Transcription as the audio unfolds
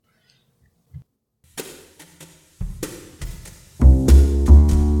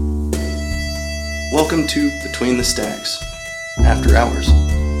Welcome to Between the Stacks, After Hours,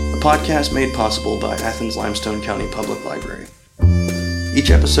 a podcast made possible by Athens Limestone County Public Library.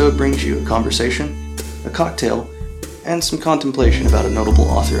 Each episode brings you a conversation, a cocktail, and some contemplation about a notable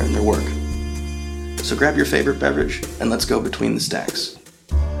author and their work. So grab your favorite beverage and let's go between the stacks,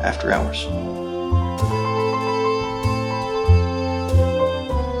 After Hours.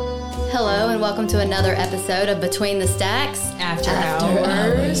 Hello and welcome to another episode of Between the Stacks After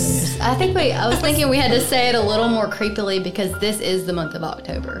Hours. I was thinking we had to say it a little more creepily because this is the month of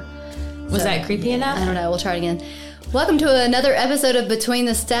October. Was that creepy enough? I don't know. We'll try it again. Welcome to another episode of Between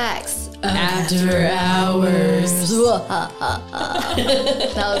the Stacks After Hours. That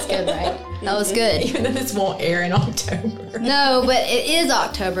was good, right? That was good. Even though this won't air in October. No, but it is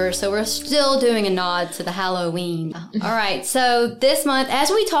October, so we're still doing a nod to the Halloween. All right, so this month, as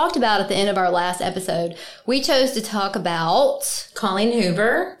we talked about at the end of our last episode, we chose to talk about Colleen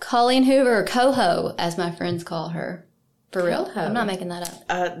Hoover. Colleen Hoover, or Coho, as my friends call her. For real? Coho. I'm not making that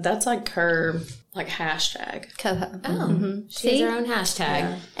up. That's like her hashtag. Coho. Oh, she has her own hashtag.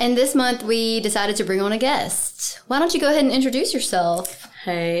 Yeah. And this month we decided to bring on a guest. Why don't you go ahead and introduce yourself?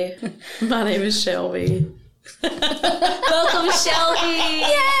 Hey, my name is Shelby. Welcome, Shelby.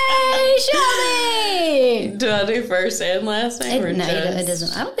 Yay, Shelby! Do I do first and last name? No, it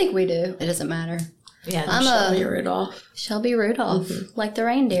doesn't. I don't think we do. It doesn't matter. Yeah, I'm Shelby Rudolph. Shelby Rudolph, like the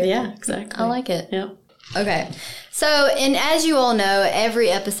reindeer. Yeah, exactly. I like it. Yeah. Okay. So, and as you all know, every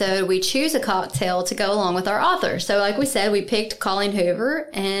episode we choose a cocktail to go along with our author. So, like we said, we picked Colleen Hoover,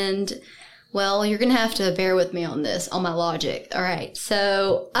 and, well, you're going to have to bear with me on this, on my logic. All right.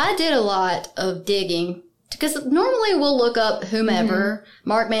 So, I did a lot of digging, because normally we'll look up whomever.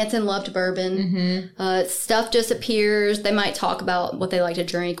 Mark Manson loved bourbon. Stuff just appears. They might talk about what they like to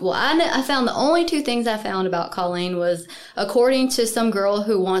drink. Well, I found the only two things I found about Colleen was, according to some girl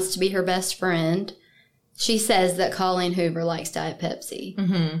who wants to be her best friend, she says that Colleen Hoover likes Diet Pepsi.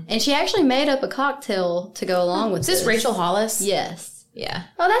 And she actually made up a cocktail to go along with Is this Rachel Hollis? Yes. Yeah.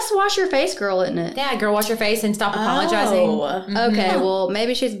 Oh, that's Wash Your Face Girl, isn't it? Yeah, girl, wash your face and stop apologizing. Oh. Okay, well,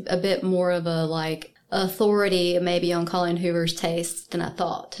 maybe she's a bit more of a, authority maybe on Colleen Hoover's taste than I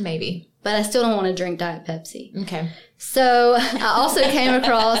thought. Maybe. But I still don't want to drink Diet Pepsi. Okay. So I also came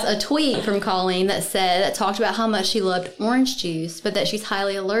across a tweet from Colleen that talked about how much she loved orange juice, but that she's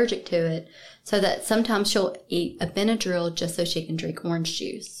highly allergic to it. So that sometimes she'll eat a Benadryl just so she can drink orange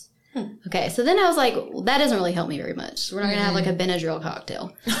juice. Okay, so then I was like, well, that doesn't really help me very much. We're not going to have a Benadryl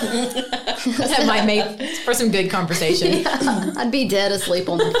cocktail. That might make for some good conversation. Yeah, I'd be dead asleep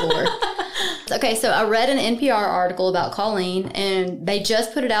on the floor. Okay, so I read an NPR article about Colleen, and they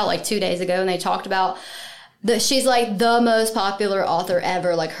just put it out 2 days ago, and they talked about she's the most popular author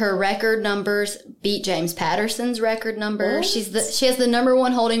ever. Her record numbers beat James Patterson's record numbers. What? She has the number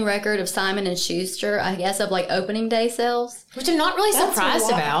one holding record of Simon and Schuster, I guess, of opening day sales. Which I'm not really That's surprised a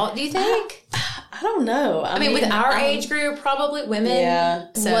lot. about. Do you think? I don't know. I mean, with our age group, probably women. Yeah.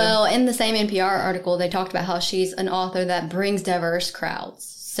 So. Well, in the same NPR article, they talked about how she's an author that brings diverse crowds.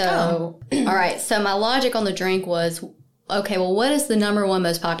 So, all right. So my logic on the drink was, okay, well, what is the number one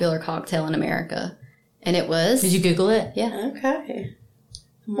most popular cocktail in America? And it was... Did you Google it? Yeah. Okay.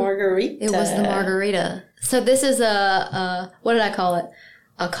 Margarita. It was the margarita. So this is what did I call it?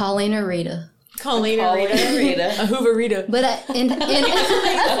 A Colleen-a-rita. Colleen-a-rita. A Hoover-rita. But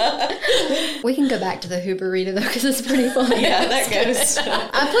we can go back to the Hoover-rita, though, because it's pretty funny. Yeah, that goes.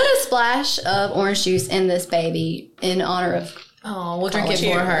 I put a splash of orange juice in this baby in honor of... Oh, we'll drink it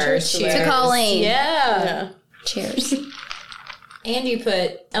Cheers. for her. Cheers to To Colleen. Yeah. Cheers. And you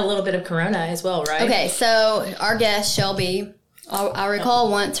put a little bit of Corona as well, right? Okay, so our guest, Shelby, I recall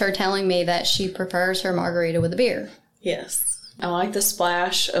once her telling me that she prefers her margarita with a beer. Yes. I like the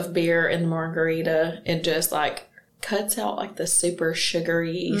splash of beer in the margarita. It just cuts out the super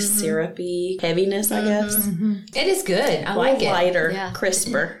sugary, syrupy heaviness, I guess. It is good. I like it. Lighter, Yeah.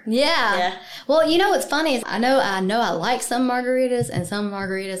 crisper. Yeah. Well, you know what's funny is I know I like some margaritas, and some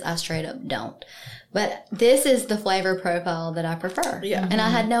margaritas I straight up don't. But this is the flavor profile that I prefer. Yeah. And I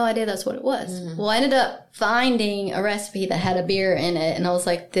had no idea that's what it was. Well, I ended up finding a recipe that had a beer in it, and I was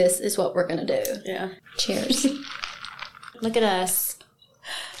like, this is what we're going to do. Yeah. Cheers. Look at us.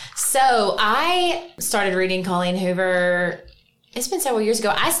 So I started reading Colleen Hoover. It's been several years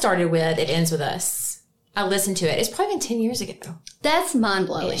ago. I started with It Ends With Us. I listened to it. It's probably been 10 years ago. That's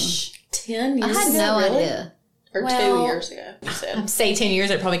mind-blowing. 10 years I had no idea. Or Well, 2 years ago, you said. Say 10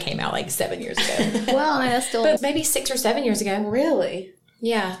 years. It probably came out 7 years ago. Well, I mean, that's still... But maybe 6 or 7 years ago. Really?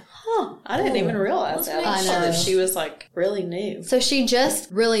 Yeah. Huh. I didn't even realize that. I I know. thought that she was really new. So she just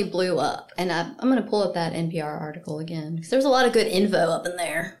really blew up. And I'm going to pull up that NPR article again, because there's a lot of good info up in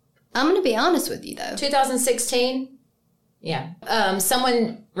there. I'm going to be honest with you, though. 2016? Yeah.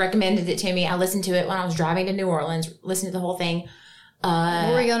 Someone recommended it to me. I listened to it when I was driving to New Orleans, listened to the whole thing.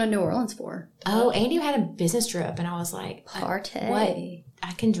 What were you going to New Orleans for? Oh, Andy had a business trip, and I was like, Partay. What?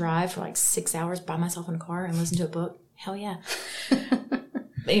 I can drive for like 6 hours by myself in a car and listen to a book? Hell yeah.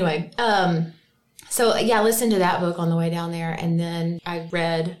 Anyway, so yeah, I listened to that book on the way down there, and then I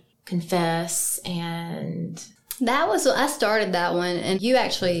read Confess, and I started that one, and you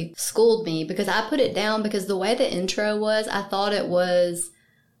actually schooled me because I put it down because the way the intro was, I thought it was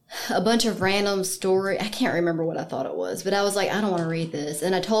a bunch of random story. I can't remember what I thought it was, but I was like, I don't want to read this.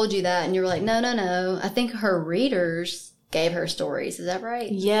 And I told you that, and you were like, no. I think her readers gave her stories. Is that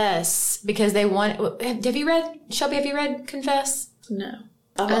right? yes, because they want. Have you read Confess? No.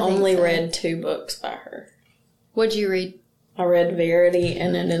 I've only read 2 books by her. What'd you read? I read Verity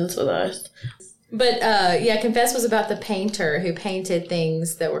and It Ends With Us. But Confess was about the painter who painted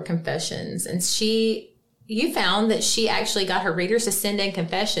things that were confessions. And you found that she actually got her readers to send in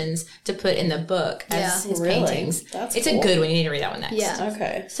confessions to put in the book as his paintings. It's cool. A good one. You need to read that one next. Yeah.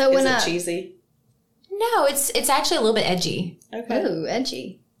 Okay. So Is it cheesy? No, it's actually a little bit edgy. Okay. Ooh,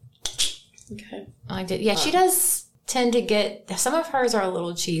 edgy. Okay. I liked it. Yeah, she does tend to get, some of hers are a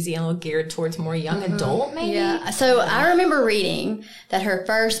little cheesy and a little geared towards more young adult, maybe. Yeah. So I remember reading that her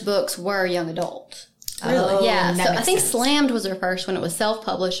first books were young adult. Really? Yeah. That So I makes think sense. Slammed was her first one. It was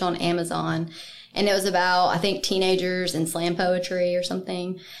self-published on Amazon. And it was about, I think, teenagers and slam poetry or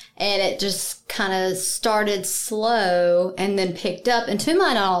something. And it just kind of started slow and then picked up. And to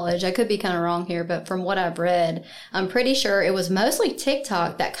my knowledge, I could be kind of wrong here, but from what I've read, I'm pretty sure it was mostly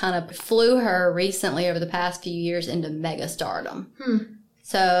TikTok that kind of flew her recently over the past few years into mega stardom.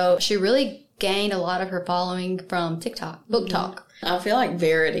 So she really gained a lot of her following from TikTok, book talk. I feel like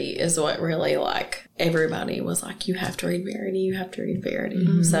Verity is what really, like, everybody was like, you have to read Verity, you have to read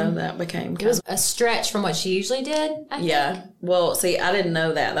Verity. So that became It was a stretch from what she usually did, I think. Yeah. Well, see, I didn't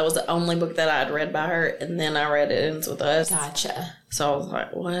know that. That was the only book that I'd read by her, and then I read It Ends With Us. Gotcha. So I was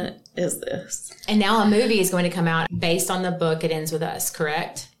like, what is this? And now a movie is going to come out based on the book It Ends With Us,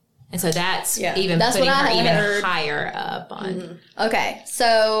 correct? And so that's even That's putting what I her even heard. higher up on. Okay,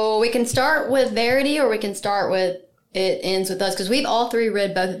 so we can start with Verity or we can start with It Ends With Us because we've all 3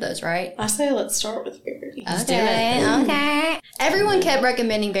 read both of those, right? I say let's start with Verity. Okay. Everyone kept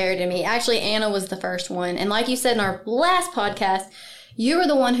recommending Verity to me. Actually, Anna was the first one. And like you said in our last podcast, you were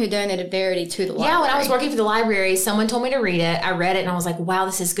the one who donated Verity to the library. Yeah, when I was working for the library, someone told me to read it. I read it and I was like, wow,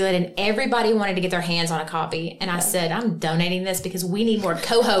 this is good. And everybody wanted to get their hands on a copy. And I said, I'm donating this because we need more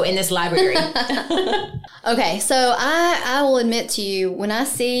coho in this library. Okay, so I will admit to you, when I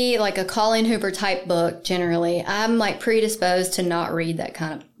see like a Colleen Hoover type book, generally, I'm like predisposed to not read that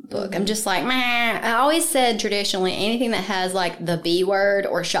kind of book. I'm just like, meh. I always said traditionally, anything that has like the B word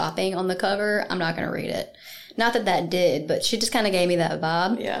or shopping on the cover, I'm not going to read it. Not that that did, but she just kind of gave me that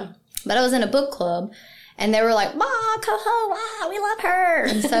vibe. Yeah. But I was in a book club, and they were like, "Ma, Coho, wow, we love her."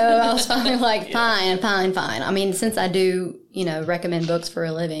 And so I was finally like, fine. I mean, since I do, recommend books for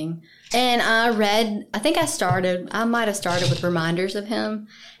a living. And I might have started with reminders of him,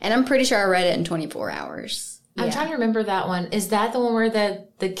 and I'm pretty sure I read it in 24 hours. I'm trying to remember that one. Is that the one where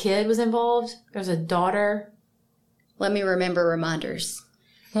the kid was involved? There's a daughter. Let me remember reminders.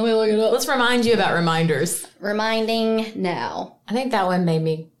 Let me look it up. Let's remind you about reminders. Reminding now. I think that one made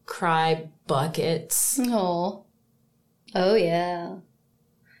me cry buckets. Oh yeah.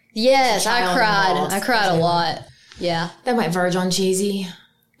 Yes, I cried. involved. I cried a lot. Yeah. That might verge on cheesy.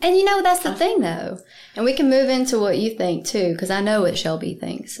 And that's the thing, though. And we can move into what you think, too, because I know what Shelby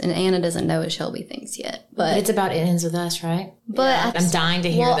thinks. And Anna doesn't know what Shelby thinks yet. But it's about It Ends With Us, right? But I'm dying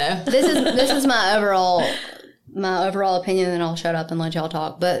to hear, though. this is my overall opinion, and then I'll shut up and let y'all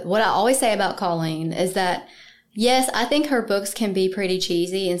talk. But what I always say about Colleen is that, yes, I think her books can be pretty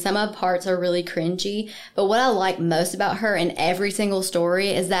cheesy, and some of parts are really cringy. But what I like most about her in every single story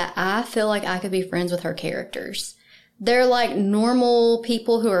is that I feel like I could be friends with her characters. They're like normal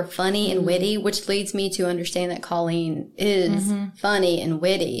people who are funny and witty, which leads me to understand that Colleen is funny and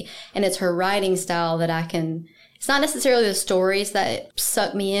witty. And it's her writing style that it's not necessarily the stories that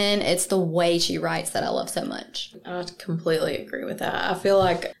suck me in. It's the way she writes that I love so much. I completely agree with that. I feel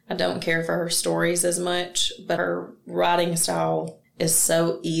like I don't care for her stories as much, but her writing style is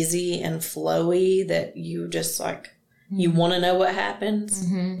so easy and flowy that you just like, you want to know what happens,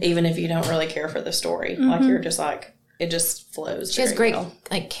 even if you don't really care for the story. Like you're just like, it just flows. She has great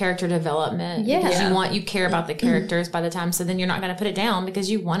character development. Yeah. Because you care about the characters by the time, so then you're not going to put it down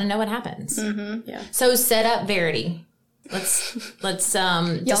because you want to know what happens. Yeah. So set up Verity. Let's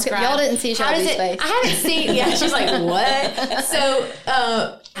Y'all describe. didn't see Shelby's face. I haven't seen. Yeah, she's like, what? So,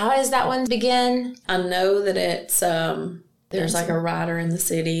 how does that one begin? I know that it's there's like a writer in the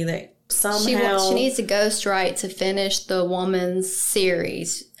city that somehow She needs a ghostwrite to finish the woman's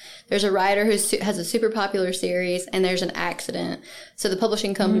series. There's a writer who has a super popular series, and there's an accident. So the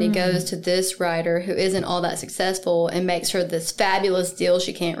publishing company goes to this writer who isn't all that successful and makes her this fabulous deal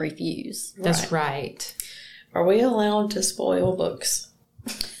she can't refuse. That's right. Are we allowed to spoil books?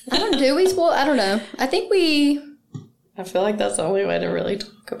 Do we spoil? I don't know. I think we... I feel like that's the only way to really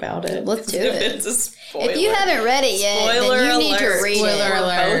talk about it. Let's do if it. It's a spoiler. If you haven't read it yet, Spoiler then you need alert. to read Spoiler it.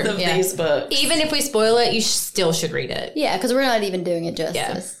 alert. Both of Yeah. these books. Even if we spoil it, you still should read it. Yeah, because we're not even doing it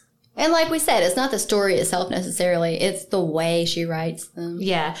justice. And like we said, it's not the story itself necessarily. It's the way she writes them.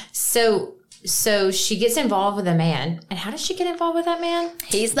 Yeah. So she gets involved with a man. And how does she get involved with that man?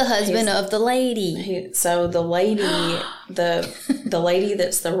 He's the husband of the lady. So the lady, the lady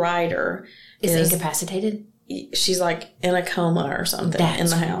that's the writer Is incapacitated? She's like in a coma or something in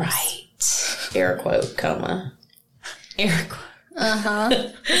the house. Right. Air quote coma. Air quote. Uh-huh.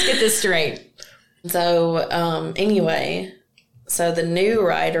 Let's get this straight. So anyway, so the new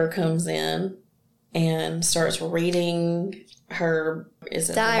writer comes in and starts reading her, is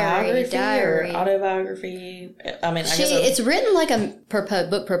it Diary. or autobiography? I mean, I guess It's written like a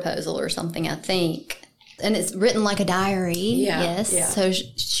book proposal or something, I think. And it's written like a diary. Yeah, Yes. yeah. So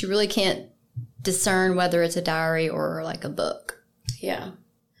she really can't discern whether it's a diary or like a book. yeah.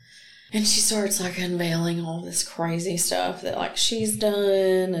 And she starts like unveiling all this crazy stuff that like she's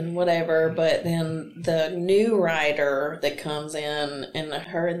done and whatever. But then the new writer that comes in and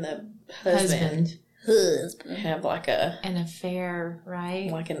her and the husband have like An affair, right?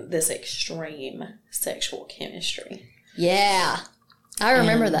 this extreme sexual chemistry. Yeah. I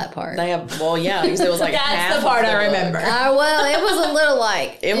remember that part. They have, well, yeah, because it was like That's half the part of I book. remember. Well, it was a little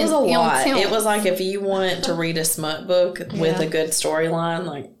like... It was a lot. you know, It was like if you want to read a smut book with a good storyline,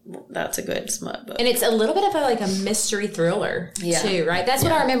 like that's a good smut book. And it's a little bit of a mystery thriller too, right? That's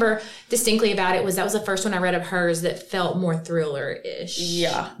what I remember distinctly about it. That was the first one I read of hers that felt more thriller-ish.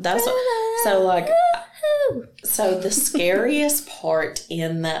 Yeah, that's so the scariest part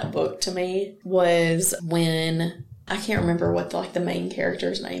in that book to me was when I can't remember what the main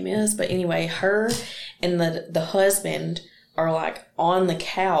character's name is, but anyway, her and the husband are like on the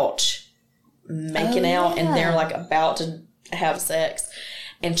couch making out, and they're like about to have sex,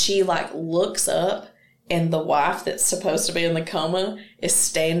 and she like looks up, and the wife that's supposed to be in the coma is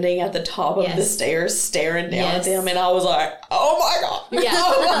standing at the top of the stairs staring down at them, and I was like, oh my god,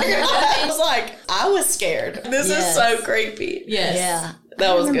 oh my god. I was like, I was scared. This is so creepy. Yes. Yeah.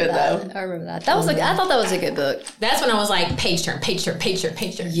 That was good though. I remember that. That was I thought that was a good book. That's when I was like, page turn, page turn, page turn,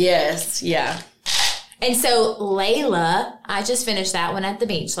 page turn. Yes, yeah. And so Layla, I just finished that one at the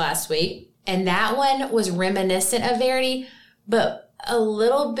beach last week. And that one was reminiscent of Verity, but a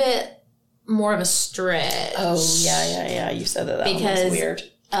little bit more of a stretch. Oh, yeah. You said that one was weird.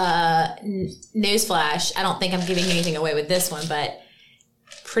 Newsflash, I don't think I'm giving anything away with this one, but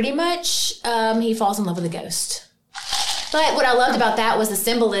pretty much he falls in love with a ghost. But what I loved about that was the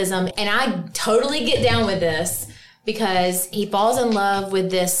symbolism, and I totally get down with this because he falls in love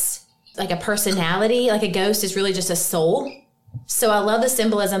with this, like a personality, like a ghost is really just a soul. So I love the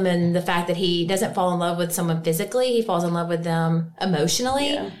symbolism and the fact that he doesn't fall in love with someone physically, he falls in love with them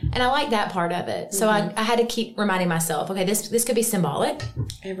emotionally. Yeah. And I like that part of it. So I had to keep reminding myself, okay, this could be symbolic.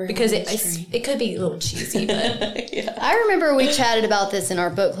 Because it could be a little cheesy, but I remember we chatted about this in our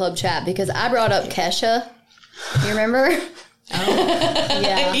book club chat because I brought up Kesha. You remember? Oh.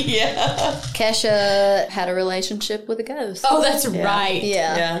 Yeah. Kesha had a relationship with a ghost. Oh, that's right.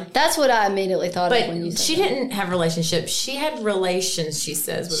 Yeah. That's what I immediately thought of when you said she didn't have relationships. She had relations, she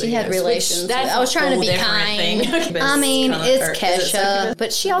says. With she had ghost, relations. I was trying to be kind. I mean, it's Kesha.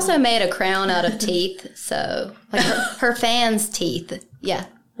 But she also made a crown out of teeth. So, like her fans' teeth. Yeah.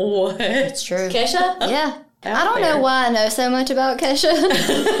 What? It's true. Kesha? Yeah. I don't know why I know so much about Kesha.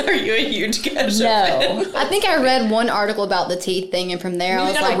 Are you a huge Kesha fan? fan? I think I read one article about the teeth thing, and from there I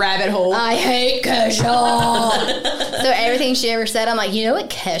was like, a rabbit hole. I hate Kesha. So everything she ever said, I'm like, you know what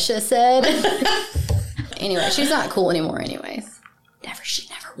Kesha said? Anyway, she's not cool anymore anyways. She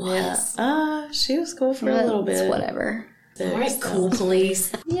never was. Yeah. She was cool for a little bit. It's whatever. All right, cool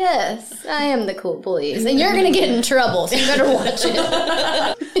police. Yes, I am the cool police. And you're going to get in trouble, so you better watch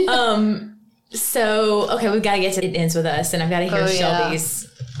it. So, okay, we've got to get to It Ends With Us, and I've got to hear Shelby's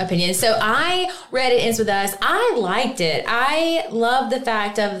opinion. So I read It Ends With Us. I liked it. I love the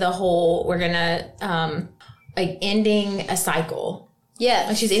fact of the whole, we're going to, ending a cycle. Yeah.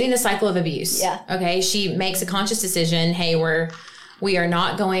 Like she's ending the cycle of abuse. Yeah. Okay. She makes a conscious decision. Hey, we are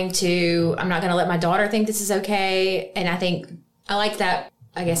not going to, I'm not going to let my daughter think this is okay. And I like that,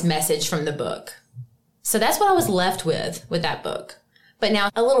 I guess, message from the book. So that's what I was left with that book. But now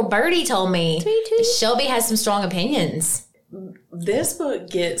a little birdie told me Shelby has some strong opinions. This book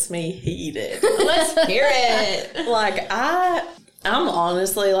gets me heated. Let's hear it. Like, I'm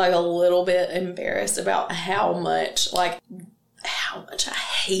honestly like a little bit embarrassed about how much I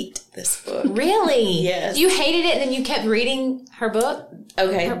hate this book. Really? Yes. You hated it and then you kept reading her book?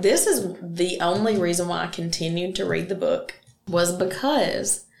 Okay, this is the only reason why I continued to read the book was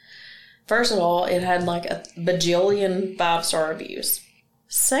because, first of all, it had like a bajillion 5-star reviews.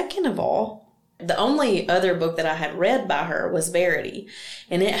 Second of all, the only other book that I had read by her was Verity,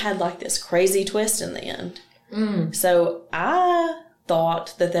 and it had like this crazy twist in the end. So I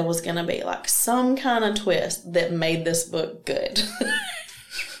thought that there was going to be like some kind of twist that made this book good.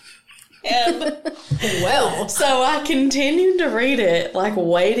 And so I continued to read it, like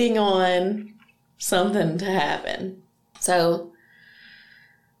waiting on something to happen. So,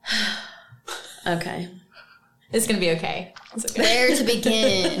 okay. It's going to be okay. It's okay. Where to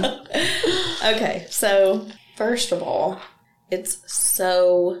begin? Okay, so first of all, it's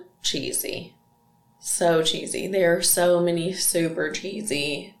so cheesy. So cheesy. There are so many super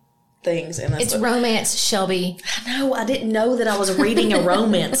cheesy things in this It's book. romance, Shelby. No, I didn't know that I was reading a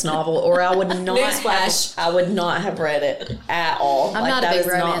romance novel, or I would not Newsflash. I would not have read it at all. I'm not a big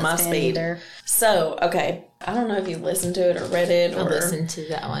romance not my fan speed. either. So, okay, I don't know if you listened to it or read it I'll or listen to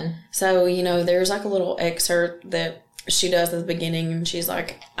that one. So, there's like a little excerpt that she does at the beginning, and she's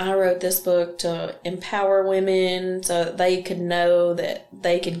like, I wrote this book to empower women so that they could know that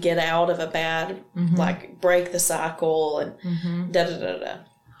they could get out of a bad, like, break the cycle and da-da-da-da.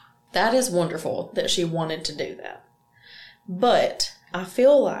 That is wonderful that she wanted to do that. But I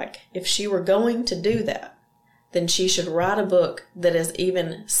feel like if she were going to do that, then she should write a book that is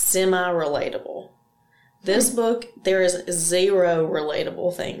even semi-relatable. This book, there is 0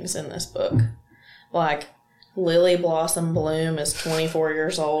 relatable things in this book. Like, Lily Blossom Bloom is 24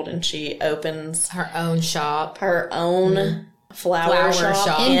 years old and she opens Her own shop. her own flower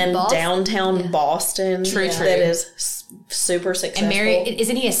shop in downtown Boston. True. That is super successful. And Mary,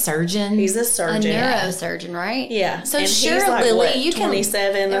 isn't he a surgeon? He's a A surgeon. neurosurgeon, right? Yeah. So and sure, he's like, Lily, what, you can-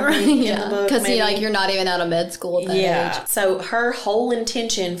 27, I think, in the book. Because maybe? you're not even out of med school at that age. So her whole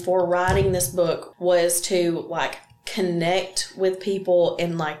intention for writing this book was to like connect with people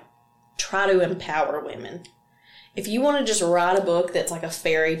and like try to empower women. If you want to just write a book that's like a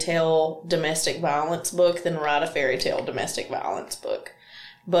fairy tale domestic violence book, then write a fairy tale domestic violence book.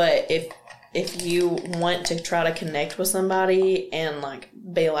 But if you want to try to connect with somebody and like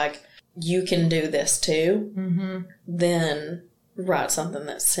be like, you can do this too, then write something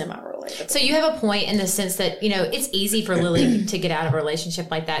that's semi-relatable. So you have a point in the sense that, it's easy for Lily to get out of a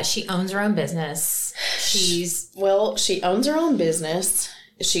relationship like that. She owns her own business. She owns her own business.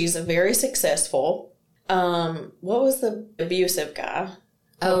 She's very successful. What was the abusive guy?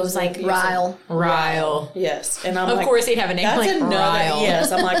 Oh, it was like Ryle. Yes. And I'm Of like, course he'd have a name that's like another, Ryle.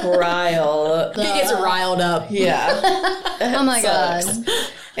 yes, I'm like, Ryle. He gets riled up. Yeah. Oh my God.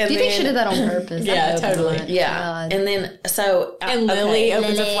 And Do you think she did that on purpose? Yeah, I hope totally. not. Yeah. God. And then, so. And Lily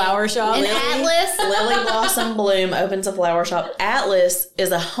opens a Lily. flower shop. And Atlas. Lily Blossom Bloom opens a flower shop. Atlas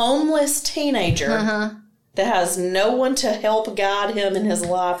is a homeless teenager that has no one to help guide him in his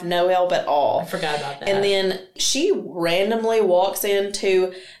life, no help at all. I forgot about that. And then she randomly walks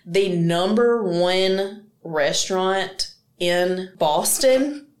into the #1 restaurant in Boston.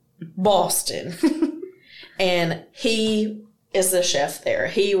 And he is the chef there.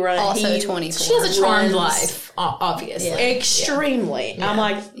 He runs. Also 24. She has a charmed runs life, obviously. Extremely. Yeah. I'm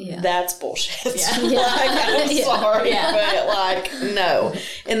like, Yeah. that's bullshit. Yeah. Like, I'm Yeah. sorry, Yeah. but like, no.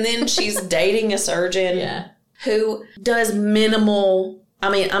 And then she's dating a surgeon Yeah. who does minimal. I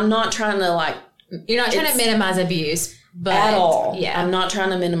mean, I'm not trying to like You're not trying to minimize abuse, but at all. Yeah. I'm not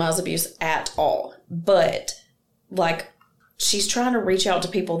trying to minimize abuse at all. But like, she's trying to reach out to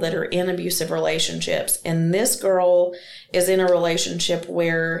people that are in abusive relationships. And this girl is in a relationship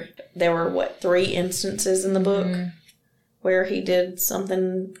where there were, 3 instances in the book where he did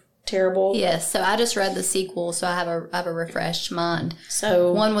something terrible? Yes, so I just read the sequel, so I have a refreshed mind.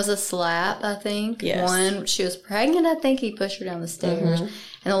 So One was a slap, I think. Yes. One, she was pregnant, I think he pushed her down the stairs. And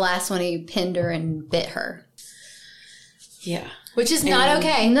the last one, he pinned her and bit her. yeah. Which is not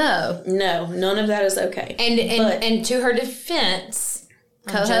okay. No. No, none of that is okay. And to her defense,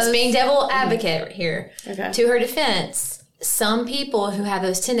 I'm Co-host. just being devil advocate here. Okay. To her defense, some people who have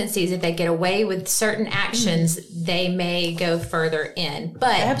those tendencies, if they get away with certain actions, they may go further in.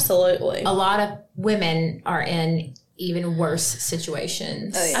 But absolutely, a lot of women are in even worse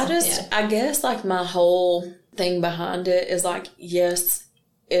situations. Oh, yeah. I guess like my whole thing behind it is like, yes,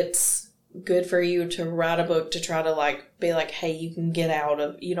 it's good for you to write a book to try to like be like, hey, you can get out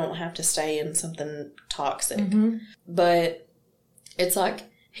of, you don't have to stay in something toxic. Mm-hmm. But it's like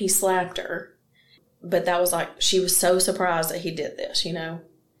he slapped her, but that was like, she was so surprised that he did this, you know?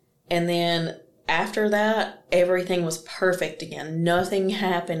 And then after that, everything was perfect again. Nothing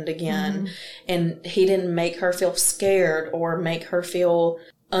happened again. Mm-hmm. And he didn't make her feel scared or make her feel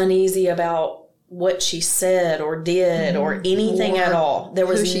uneasy about what she said or did or anything at all. There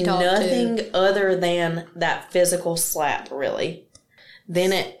was nothing other than that physical slap, really.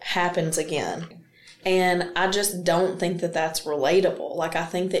 Then it happens again. And I just don't think that that's relatable. Like, I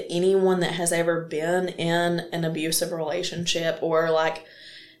think that anyone that has ever been in an abusive relationship or like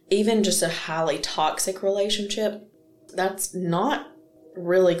even just a highly toxic relationship, that's not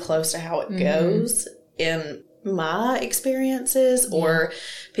really close to how it goes in my experiences or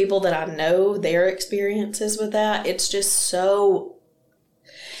people that I know, their experiences with that. It's just so...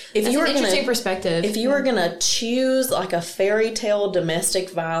 That's an interesting perspective. If you were going to choose like a fairy tale domestic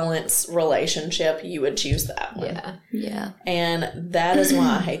violence relationship, you would choose that one. Yeah. Yeah. And that is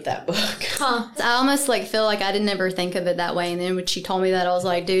why I hate that book. Huh. I almost like feel like I didn't ever think of it that way. And then when she told me that, I was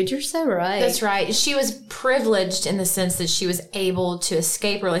like, dude, you're so right. That's right. She was privileged in the sense that she was able to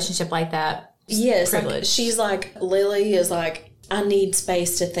escape a relationship like that. Yes. Like, she's like, Lily is like, I need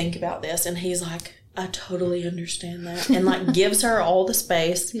space to think about this. And he's like, I totally understand that. And like gives her all the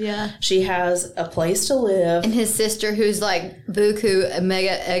space. Yeah. She has a place to live. And his sister, who's like buku,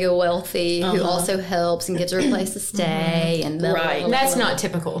 mega wealthy, who also helps and gives her a place to stay. And right. That's not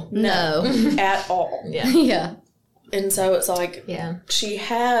typical. No. At all. Yeah. Yeah. And so it's like, she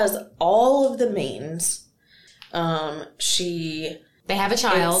has all of the means. They have a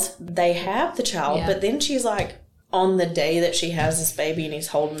child. They have the child, but then she's like, on the day that she has this baby and he's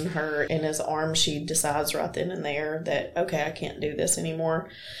holding her in his arms, she decides right then and there that, okay, I can't do this anymore.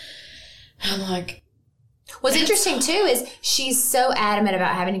 I'm like... What's interesting, too, is she's so adamant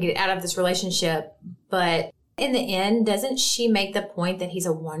about having to get out of this relationship, but in the end, doesn't she make the point that he's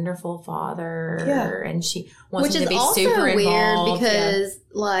a wonderful father? Yeah. And she wants Which him to is be also super weird involved. because,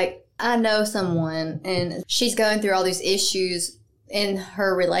 like, I know someone and she's going through all these issues in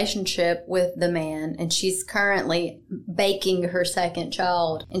her relationship with the man, and she's currently baking her second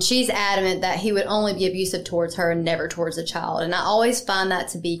child, and she's adamant that he would only be abusive towards her and never towards the child. And I always find that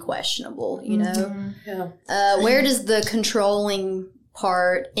to be questionable, you know? Yeah. Where does the controlling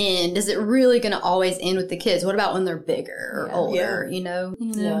part end? Is it really going to always end with the kids? What about when they're bigger or older, you know?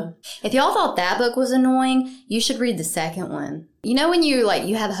 Yeah. If y'all thought that book was annoying, you should read the second one. You know when you like,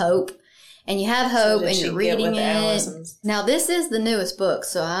 you have hope, and you have hope, and you're reading it. Now, this is the newest book,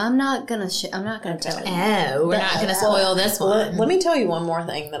 so I'm not gonna tell you. Oh, we're not gonna spoil this one. Let me tell you one more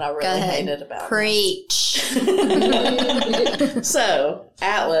thing that I really hated about Preach. So,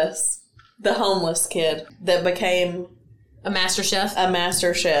 Atlas, the homeless kid that became a master chef.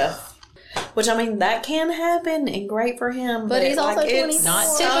 Which, I mean, that can happen and great for him. But he's also 24. It's not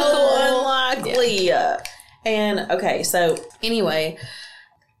so unlikely. Yeah. And, okay, so, anyway...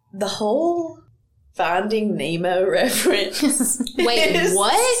 The whole Finding Nemo reference. Wait,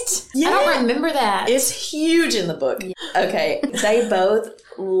 what? Yeah. I don't remember that. It's huge in the book. Okay, they both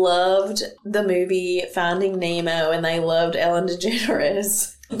loved the movie Finding Nemo, and they loved Ellen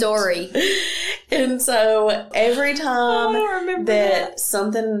DeGeneres. Dory. And so every time that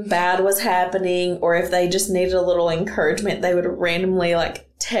something bad was happening, or if they just needed a little encouragement, they would randomly like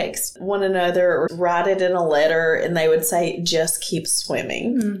text one another or write it in a letter, and they would say, just keep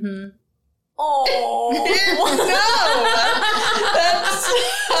swimming. Mm-hmm. Oh. No! That's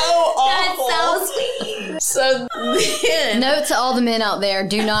so awful. That's so sweet. So then... Note to all the men out there,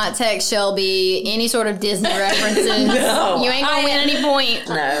 do not text Shelby any sort of Disney references. No. You ain't gonna win any points.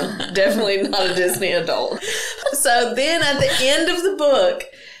 No, definitely not a Disney adult. So then at the end of the book,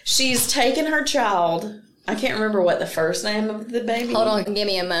 she's taken her child. I can't remember what the first name of the baby. Hold on, give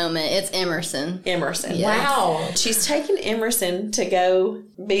me a moment. It's Emerson. Emerson. Yes. Wow. She's taken Emerson to go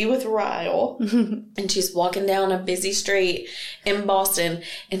be with Ryle. And she's walking down a busy street in Boston,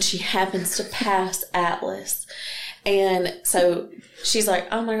 and she happens to pass Atlas. And so she's like,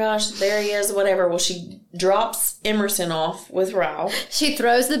 oh my gosh, there he is, whatever. Well, she drops Emerson off with Ryle. She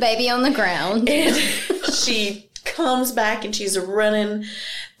throws the baby on the ground. And she comes back and she's running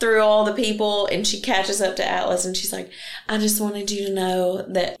through all the people and she catches up to Atlas and she's like, I just wanted you to know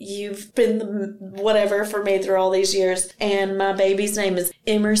that you've been the whatever for me through all these years. And my baby's name is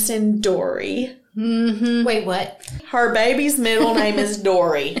Emerson Dory. Mm-hmm. Wait, what? Her baby's middle name is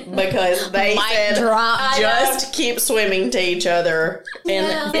Dory because they said just keep swimming to each other.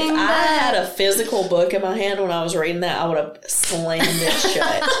 And if I had a physical book in my hand when I was reading that, I would have slammed it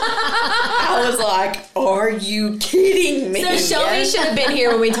shut. I was like, are you kidding me? So Shelby should have been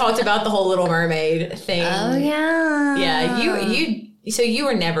here when we talked about the whole Little Mermaid thing. Oh, yeah. Yeah, so you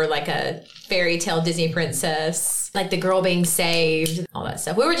were never like a fairy tale Disney princess, like the girl being saved, all that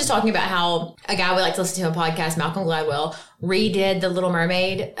stuff. We were just talking about how a guy we like to listen to on podcast, Malcolm Gladwell, redid the Little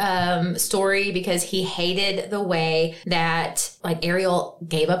Mermaid story because he hated the way that like Ariel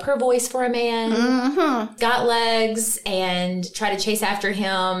gave up her voice for a man, got legs, and tried to chase after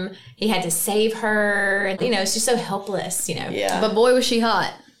him. He had to save her. And, it's just so helpless, Yeah. But boy, was she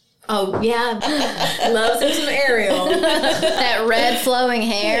hot. Oh, yeah. Loves him some Ariel. That red flowing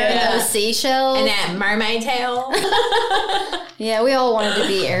hair, those seashells. And that mermaid tail. Yeah, we all wanted to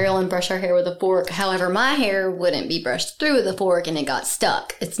be Ariel and brush our hair with a fork. However, my hair wouldn't be brushed through with a fork and it got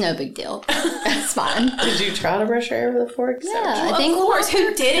stuck. It's no big deal. It's fine. Did you try to brush your hair with a fork? Yeah, Of course.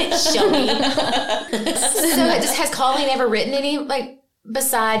 Who didn't, Shelby? So has Colleen ever written any, like,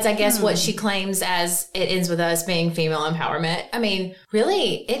 besides, I guess, what she claims as It Ends With Us being female empowerment? I mean,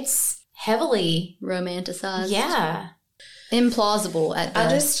 really, it's heavily romanticized. Yeah. Implausible at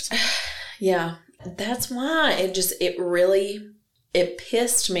best. Yeah. That's why it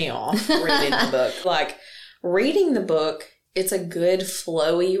pissed me off reading the book. Like, reading the book, it's a good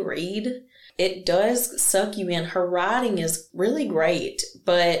flowy read. It does suck you in. Her writing is really great,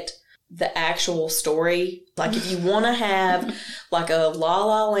 but the actual story, like if you want to have like a La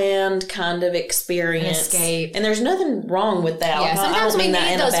La Land kind of experience, escape, and there's nothing wrong with that. Yeah, I don't mean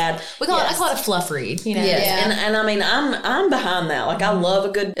that in a bad. I call it a fluff read. Yes. Yeah. And I mean I'm behind that. Like I love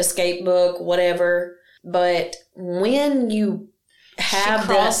a good escape book, whatever. But when you have she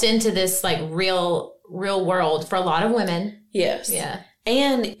crossed into this like real world for a lot of women. Yes. Yeah.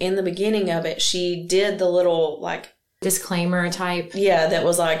 And in the beginning of it, she did the little like disclaimer type. Yeah, that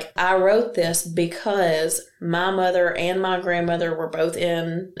was like, I wrote this because my mother and my grandmother were both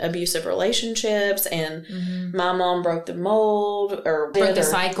in abusive relationships and my mom broke the mold or broke the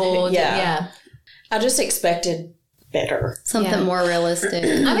cycle. Yeah. I just expected better. Something more realistic.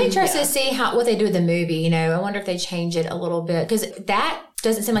 I'm interested to see what they do with the movie. I wonder if they change it a little bit because that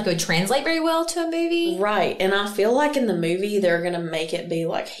doesn't seem like it would translate very well to a movie. Right. And I feel like in the movie, they're going to make it be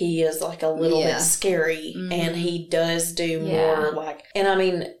like he is like a little bit scary and he does do more like, and I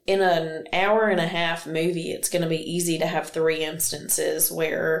mean, in an hour and a half movie, it's going to be easy to have 3 instances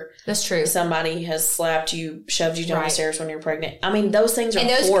where that's true. Somebody has slapped you, shoved you down the stairs when you're pregnant. I mean, those things are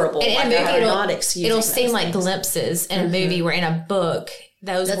horrible. And in a movie, it'll seem like things. Glimpses in a movie where in a book,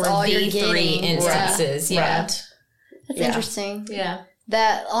 those were the 3 instances. Yeah. Right. That's interesting. Yeah.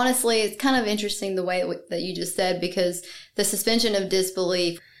 That, honestly, it's kind of interesting the way that you just said because the suspension of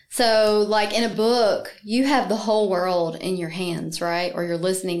disbelief. So, like in a book, you have the whole world in your hands, right? Or you're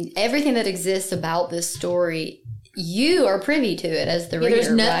listening. Everything that exists about this story, you are privy to it as the reader,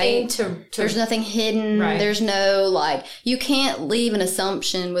 there's nothing right? There's nothing hidden. Right. There's no, you can't leave an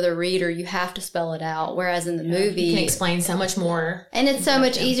assumption with a reader. You have to spell it out. Whereas in the movie... You can explain so much more. And it's so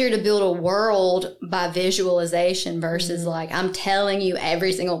much easier to build a world by visualization versus, I'm telling you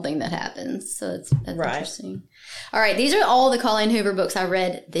every single thing that happens. So that's interesting. All right, these are all the Colleen Hoover books I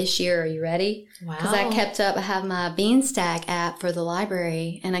read this year. Are you ready? Wow. Because I kept up. I have my Beanstack app for the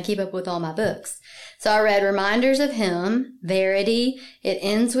library, and I keep up with all my books. So I read Reminders of Him, Verity, It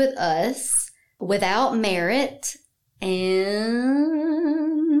Ends With Us, Without Merit,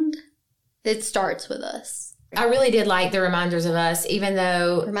 and It Starts With Us. I really did like the Reminders of Us, even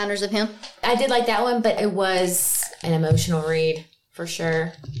though... Reminders of Him? I did like that one, but it was an emotional read, for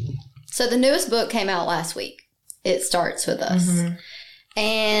sure. So the newest book came out last week. It Starts With Us.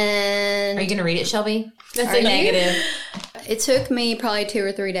 And... Are you going to read it, Shelby? That's a negative. It took me probably 2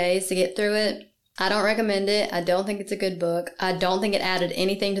 or 3 days to get through it. I don't recommend it. I don't think it's a good book. I don't think it added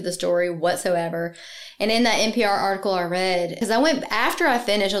anything to the story whatsoever. And in that NPR article I read, because after I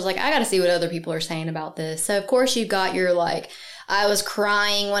finished, I was like, I got to see what other people are saying about this. So, of course, you've got your, I was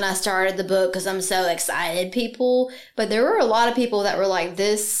crying when I started the book because I'm so excited people. But there were a lot of people that were like,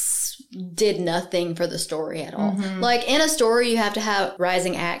 this did nothing for the story at all. In a story, you have to have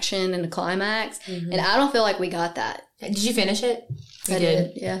rising action and a climax. And I don't feel like we got that. Did you finish it? I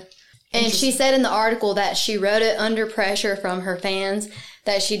did, yeah. And she said in the article that she wrote it under pressure from her fans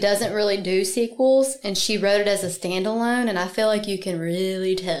that she doesn't really do sequels, and she wrote it as a standalone, and I feel like you can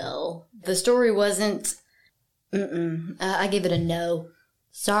really tell. The story wasn't... I give it a no.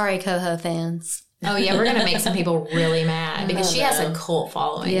 Sorry, Coho fans. Oh, yeah, we're going to make some people really mad because she has a cult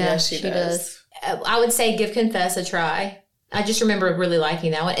following. Yeah, she does. I would say give Confess a try. I just remember really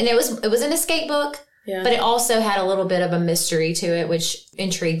liking that one. And it was an escape book, but it also had a little bit of a mystery to it, which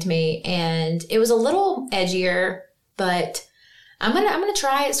intrigued me. And it was a little edgier, but I'm gonna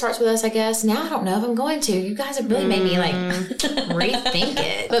try It Starts With Us, I guess. Now I don't know if I'm going to. You guys have really made me like rethink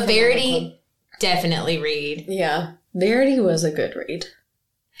it. But Verity, definitely read. Yeah. Verity was a good read.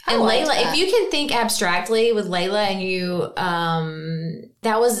 And Layla, if you can think abstractly with Layla and you,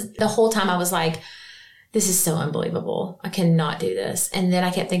 that was the whole time I was like, this is so unbelievable. I cannot do this. And then I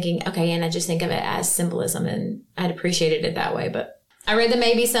kept thinking, okay, and I just think of it as symbolism, and I'd appreciated it that way. But I read the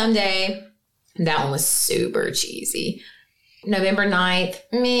Maybe Someday. That one was super cheesy. November 9th,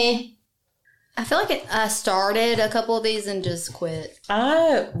 meh. I feel like I started a couple of these and just quit.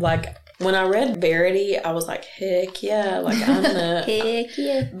 When I read Verity, I was like, heck yeah, like I'm gonna... Heck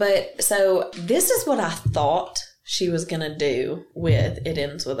yeah. But, so, this is what I thought she was gonna do with It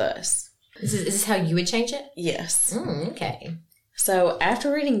Ends With Us. Is this how you would change it? Yes. Okay. So,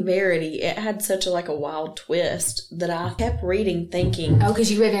 after reading Verity, it had such a wild twist that I kept reading thinking... Oh,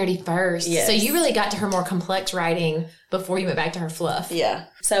 because you read Verity first. Yes. So you really got to her more complex writing before you went back to her fluff. Yeah.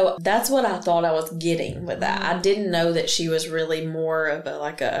 So, that's what I thought I was getting with that. I didn't know that she was really more of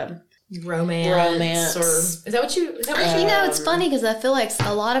a romance, or is that what you know, it's funny because I feel like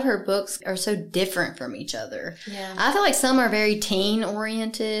a lot of her books are so different from each other. Yeah, I feel like some are very teen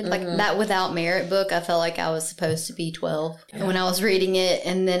oriented, like that Without Merit book. I felt like I was supposed to be 12 when I was reading it,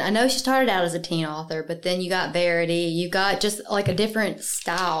 and then I know she started out as a teen author, but then you got Verity, you got just like a different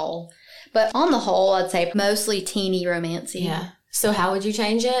style, but on the whole I'd say mostly teeny romancy. Yeah. So how would you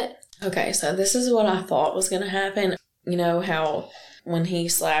change it? Okay, so this is what I thought was going to happen. You know how when he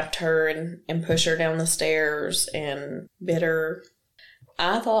slapped her and pushed her down the stairs and bit her,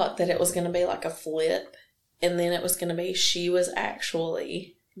 I thought that it was going to be like a flip, and then it was going to be she was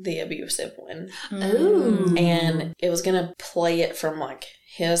actually the abusive one. Ooh. And it was going to play it from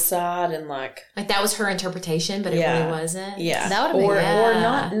his side and like that was her interpretation, but it really wasn't. Yeah. That would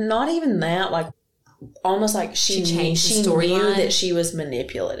have been or not even that, almost like she changed she the storyline. knew that she was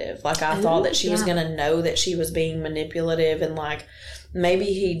manipulative. I thought that she was going to know that she was being manipulative, and maybe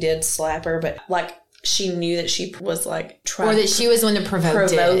he did slap her, but she knew that she was trying, or that she was the one that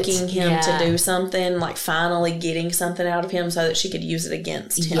provoking him to do something, finally getting something out of him so that she could use it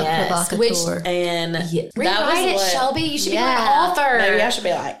against him. Yes, rewrite it, Shelby. You should be my author. Maybe I should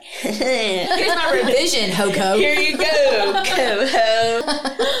be here's my revision, Hoko. Here you go, Coho.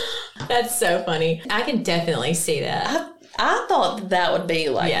 That's so funny. I can definitely see that. I thought that would be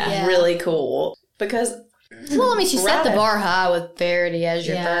really cool because... Well, I mean, she set the bar high with Verity as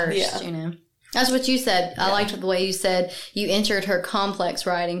your first, you know. That's what you said. I liked the way you said you entered her complex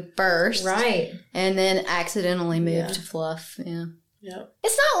writing first. Right. And then accidentally moved to fluff. Yeah. Yep.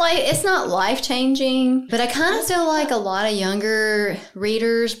 It's not life-changing, but I kind of feel like a lot of younger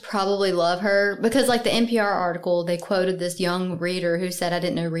readers probably love her because the NPR article, they quoted this young reader who said, I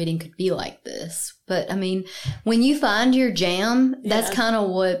didn't know reading could be like this. But I mean, when you find your jam, that's kind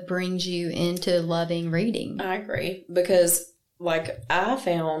of what brings you into loving reading. I agree because I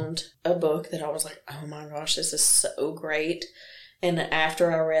found a book that I was like, oh my gosh, this is so great. And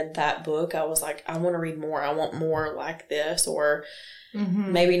after I read that book, I was like, I want to read more. I want more like this, or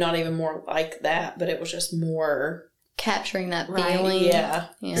maybe not even more like that, but it was just more capturing that feeling. Yeah.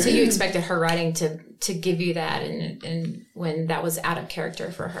 So you expected her writing to give you that, and when that was out of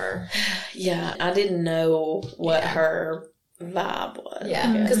character for her. Yeah, I didn't know what her vibe was.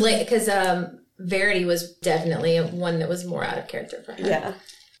 Yeah, because Verity was definitely one that was more out of character for her. Yeah.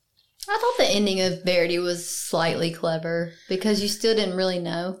 I thought the ending of Verity was slightly clever because you still didn't really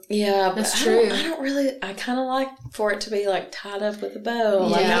know. Yeah, that's true. I kind of like for it to be tied up with a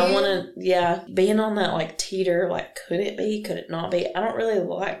bow. I want to, being on that teeter, could it be, could it not be? I don't really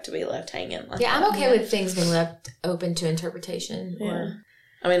like to be left hanging that. I'm okay with things being left open to interpretation. Yeah.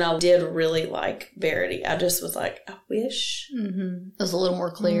 I mean, I did really like Verity. I just was I wish. It was a little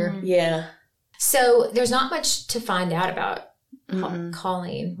more clear. Yeah. So there's not much to find out about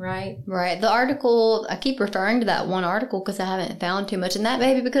Colleen, right? Right. The article, I keep referring to that one article because I haven't found too much. And that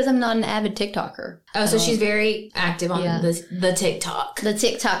maybe because I'm not an avid TikToker. Oh, so she's very active on the TikTok. The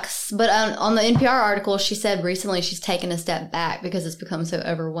TikToks. But on the NPR article, she said recently she's taken a step back because it's become so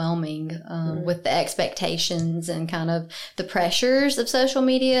overwhelming with the expectations and kind of the pressures of social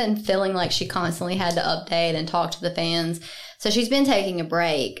media and feeling like she constantly had to update and talk to the fans. So she's been taking a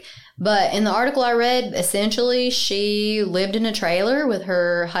break. But in the article I read, essentially, she lived in a trailer with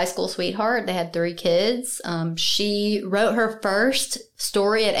her high school sweetheart. They had 3 kids. She wrote her first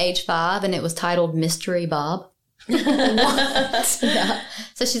story at age 5, and it was titled Mystery Bob. What? Yeah.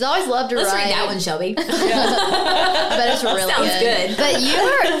 So she's always loved to write. Let's read that one, Shelby. But it's really Sounds good. But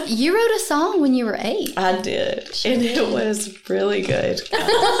you wrote a song when you were 8. I did. And it was really good.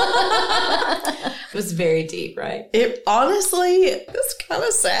 It was very deep, right? It honestly, it's kind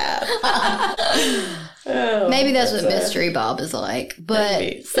of sad. Maybe that's what Mystery Bob is like. But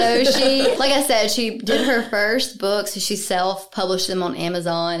Maybe. So she, like I said, she did her first book. So she self-published them on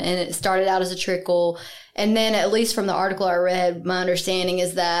Amazon, and it started out as a trickle. And then, at least from the article I read, my understanding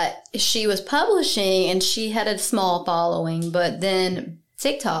is that she was publishing and she had a small following, but then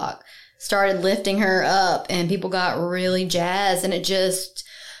TikTok started lifting her up and people got really jazzed and it just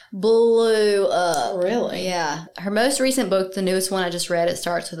blew up. Really? Yeah. Her most recent book, the newest one I just read, It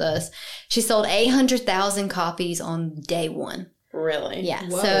Starts With Us, she sold 800,000 copies on day 1. Really? Yeah.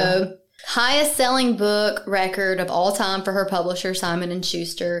 Whoa. So highest selling book record of all time for her publisher, Simon &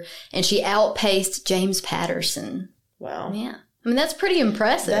 Schuster, and she outpaced James Patterson. Wow. Yeah. I mean, that's pretty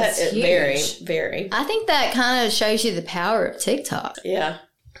impressive. That is huge. very, very. I think that kind of shows you the power of TikTok. Yeah.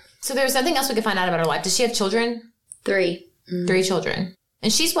 So there's something else we can find out about her life. Does she have children? 3. 3 children.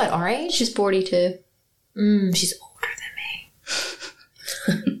 And she's what, our age? She's 42. She's older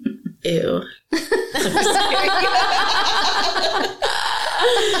than me. Ew.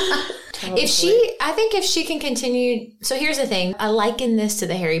 If she can continue. So here's the thing. I liken this to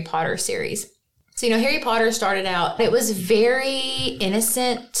the Harry Potter series. So, Harry Potter started out, it was very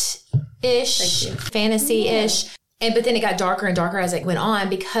innocent-ish, fantasy-ish. But then it got darker and darker as it went on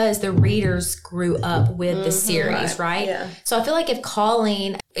because the readers grew up with the series, right? Yeah. So I feel like if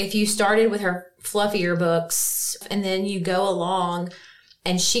Colleen, if you started with her fluffier books and then you go along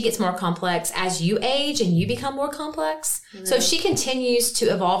and she gets more complex as you age and you become more complex. Mm-hmm. So if she continues to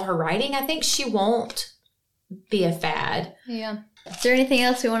evolve her writing, I think she won't be a fad. Yeah. Is there anything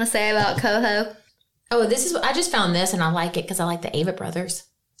else we want to say about Coho? Oh, I just found this and I like it because I like the Ava brothers.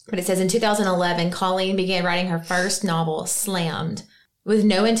 But it says in 2011, Colleen began writing her first novel, Slammed. With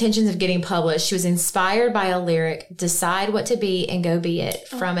no intentions of getting published, she was inspired by a lyric, "Decide what to be and go be it,"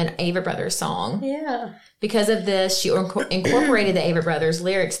 from an Ava Brothers song. Yeah. Because of this, she incorporated the Ava Brothers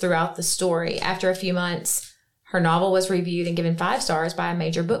lyrics throughout the story. After a few months, her novel was reviewed and given 5 stars by a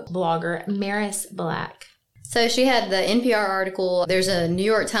major book blogger, Maris Black. So she had the NPR article. There's a New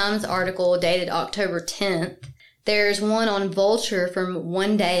York Times article dated October 10th. There's one on Vulture from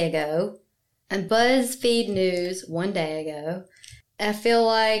one day ago. And BuzzFeed News 1 day ago. I feel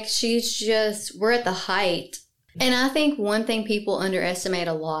like we're at the height. And I think one thing people underestimate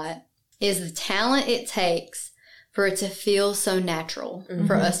a lot is the talent it takes for it to feel so natural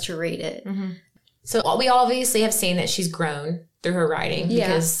for us to read it. Mm-hmm. So we obviously have seen that she's grown through her writing.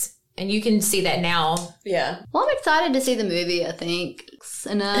 Yeah. And you can see that now. Yeah. Well, I'm excited to see the movie, I think.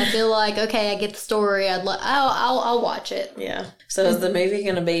 And I feel like, okay, I get the story. I'll watch it. Yeah. So is the movie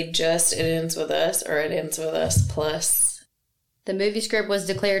going to be just It Ends With Us or It Ends With Us plus? The movie script was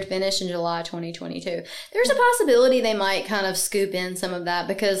declared finished in July 2022. There's a possibility they might kind of scoop in some of that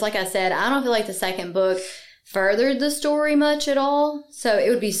because, like I said, I don't feel like the second book furthered the story much at all. So it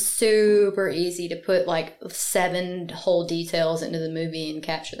would be super easy to put like 7 whole details into the movie and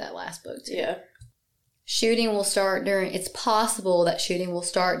capture that last book too. Yeah. It's possible that shooting will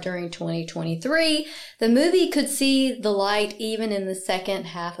start during 2023. The movie could see the light even in the second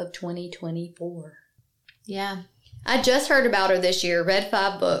half of 2024. Yeah. I just heard about her this year, read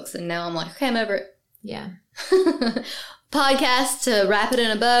 5 books, and now I'm like, okay, I'm over it. Yeah. Podcast to wrap it in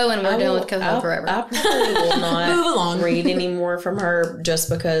a bow, and we're done with Coho forever. I probably will not Move along. read any more from her just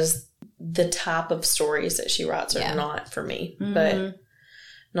because the type of stories that she writes are not for me. Mm-hmm. But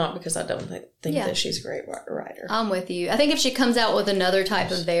not because I don't think that she's a great writer. I'm with you. I think if she comes out with another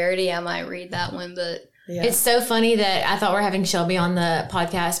type of Verity, I might read that one, but... Yeah. It's so funny that I thought we're having Shelby on the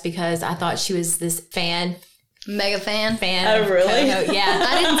podcast because I thought she was this mega fan. Oh, really? Yeah.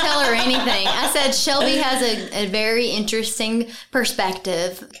 I didn't tell her anything. I said Shelby has a very interesting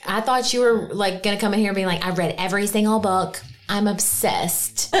perspective. I thought you were like going to come in here and be like, I read every single book. I'm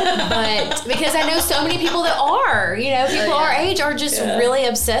obsessed. But because I know so many people that are, people our age are just really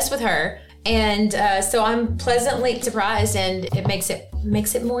obsessed with her. And so I'm pleasantly surprised, and it makes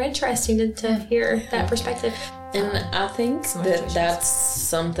it more interesting to hear that perspective. And I think that's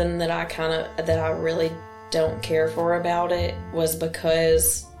something that I really don't care for about it, was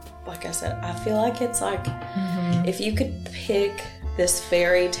because, like I said, I feel like it's like if you could pick this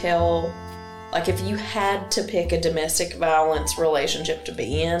fairy tale, like if you had to pick a domestic violence relationship to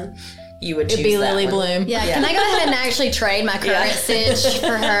be in, you would choose It'd be that Lily one. Bloom. Yeah, can I go ahead and actually trade my current Stitch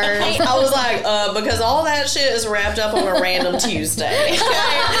for hers? I was like, because all that shit is wrapped up on a random Tuesday.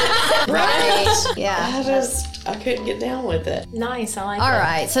 Right. Yeah. I couldn't get down with it. Nice, I like it. All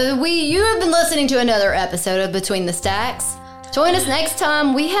right, so you have been listening to another episode of Between the Stacks. Join us next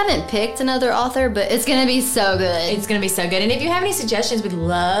time. We haven't picked another author, but it's going to be so good. It's going to be so good. And if you have any suggestions, we'd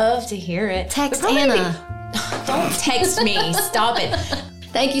love to hear it. Text Anna. Don't text me. Stop it.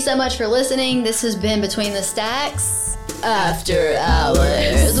 Thank you so much for listening. This has been Between the Stacks After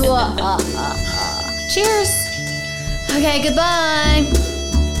Hours. Cheers. Okay, goodbye.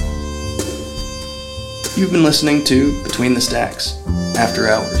 You've been listening to Between the Stacks After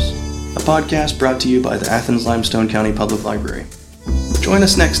Hours, a podcast brought to you by the Athens Limestone County Public Library. Join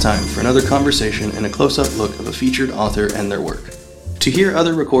us next time for another conversation and a close-up look of a featured author and their work. To hear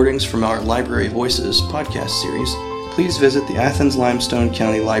other recordings from our Library Voices podcast series, please visit the Athens Limestone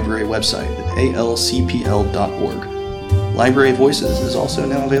County Library website at alcpl.org. Library Voices is also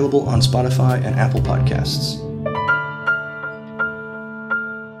now available on Spotify and Apple Podcasts.